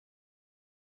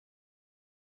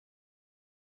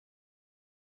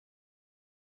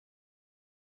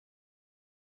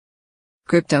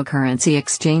Cryptocurrency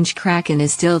exchange Kraken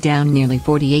is still down nearly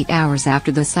 48 hours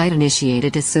after the site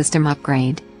initiated a system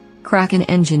upgrade. Kraken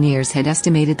engineers had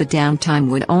estimated the downtime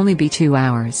would only be 2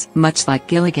 hours. Much like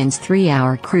Gilligan's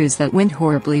 3-hour cruise that went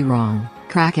horribly wrong,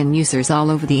 Kraken users all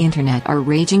over the internet are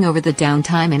raging over the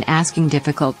downtime and asking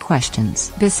difficult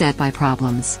questions. Beset by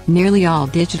problems. Nearly all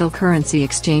digital currency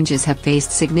exchanges have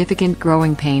faced significant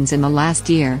growing pains in the last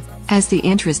year, as the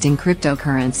interest in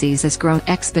cryptocurrencies has grown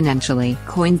exponentially.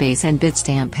 Coinbase and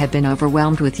Bitstamp have been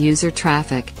overwhelmed with user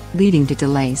traffic, leading to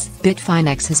delays.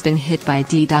 Bitfinex has been hit by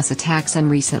DDoS attacks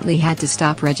and recently had to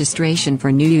stop registration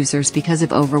for new users because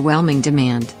of overwhelming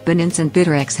demand. Binance and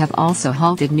Bittrex have also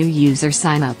halted new user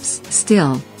signups.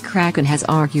 Still, Kraken has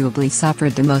arguably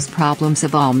suffered the most problems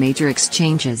of all major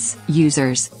exchanges.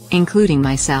 Users, including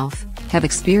myself, have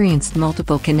experienced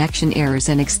multiple connection errors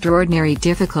and extraordinary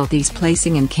difficulties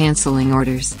placing and canceling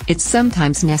orders. It's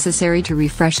sometimes necessary to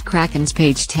refresh Kraken's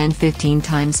page 10-15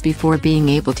 times before being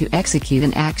able to execute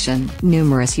an action.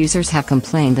 Numerous users have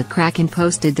complained that Kraken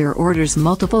posted their orders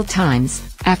multiple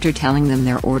times, after telling them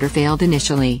their order failed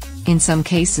initially, in some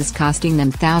cases costing them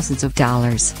thousands of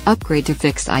dollars. Upgrade to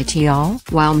fix it all?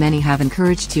 While many have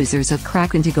encouraged users of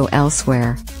Kraken to go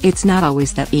elsewhere, it's not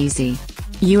always that easy.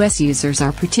 US users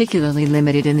are particularly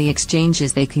limited in the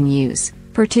exchanges they can use,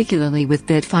 particularly with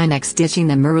Bitfinex ditching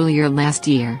them earlier last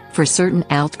year. For certain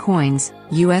altcoins,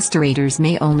 US traders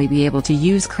may only be able to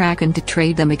use Kraken to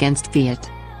trade them against fiat.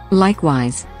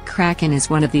 Likewise, Kraken is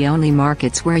one of the only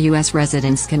markets where US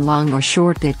residents can long or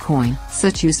short Bitcoin.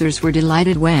 Such users were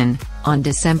delighted when, on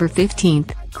December 15,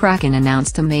 Kraken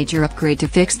announced a major upgrade to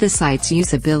fix the site's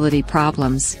usability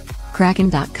problems.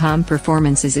 Kraken.com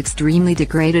performance is extremely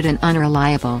degraded and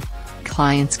unreliable.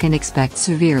 Clients can expect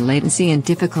severe latency and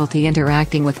difficulty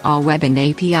interacting with all web and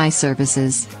API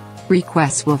services.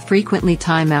 Requests will frequently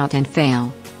time out and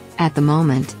fail. At the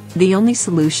moment, the only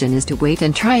solution is to wait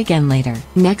and try again later.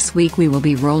 Next week we will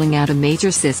be rolling out a major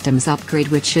systems upgrade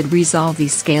which should resolve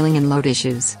these scaling and load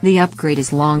issues. The upgrade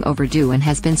is long overdue and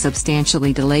has been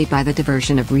substantially delayed by the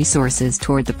diversion of resources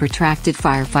toward the protracted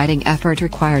firefighting effort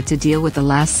required to deal with the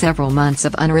last several months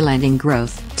of unrelenting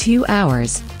growth. 2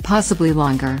 hours, possibly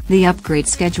longer. The upgrade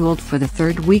scheduled for the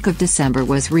third week of December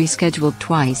was rescheduled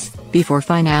twice, before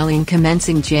finally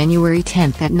commencing January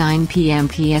 10 at 9 PM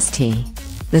PST.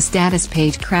 The status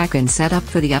page Kraken set up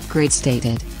for the upgrade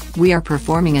stated, "We are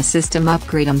performing a system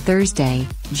upgrade on Thursday,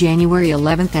 January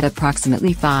 11 at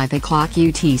approximately 5 o'clock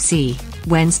UTC,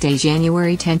 Wednesday,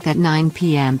 January 10 at 9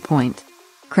 PM.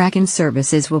 Kraken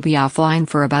services will be offline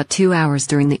for about 2 hours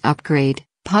during the upgrade,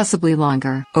 possibly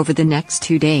longer." Over the next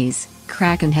 2 days,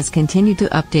 Kraken has continued to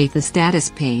update the status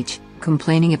page,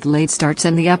 complaining of late starts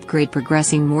and the upgrade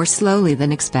progressing more slowly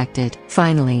than expected.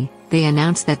 Finally, they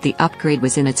announced that the upgrade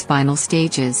was in its final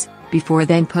stages, before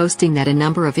then posting that a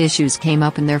number of issues came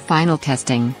up in their final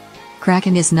testing.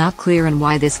 Kraken is not clear on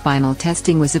why this final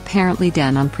testing was apparently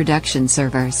done on production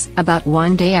servers. About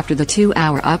 1 day after the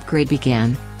 2-hour upgrade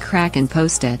began, Kraken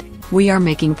posted, "We are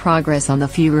making progress on the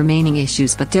few remaining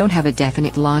issues but don't have a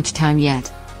definite launch time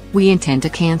yet. We intend to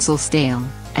cancel stale,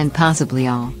 and possibly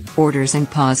all, orders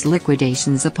and pause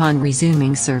liquidations upon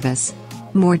resuming service.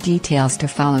 More details to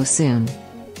follow soon.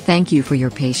 Thank you for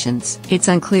your patience." It's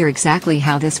unclear exactly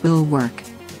how this will work.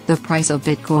 The price of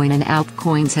Bitcoin and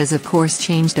altcoins has of course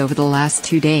changed over the last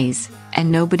 2 days,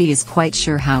 and nobody is quite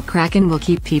sure how Kraken will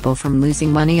keep people from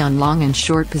losing money on long and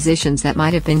short positions that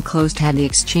might have been closed had the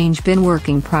exchange been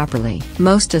working properly.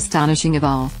 Most astonishing of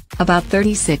all, about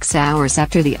 36 hours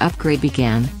after the upgrade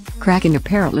began, Kraken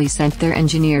apparently sent their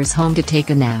engineers home to take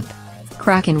a nap.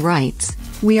 Kraken writes,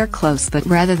 "We are close, but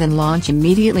rather than launch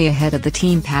immediately ahead of the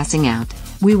team passing out,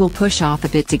 we will push off a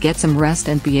bit to get some rest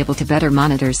and be able to better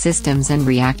monitor systems and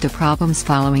react to problems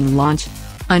following launch.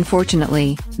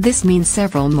 Unfortunately, this means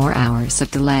several more hours of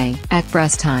delay." At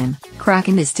press time,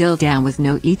 Kraken is still down with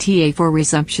no ETA for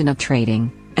resumption of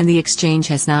trading, and the exchange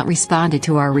has not responded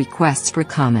to our requests for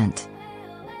comment.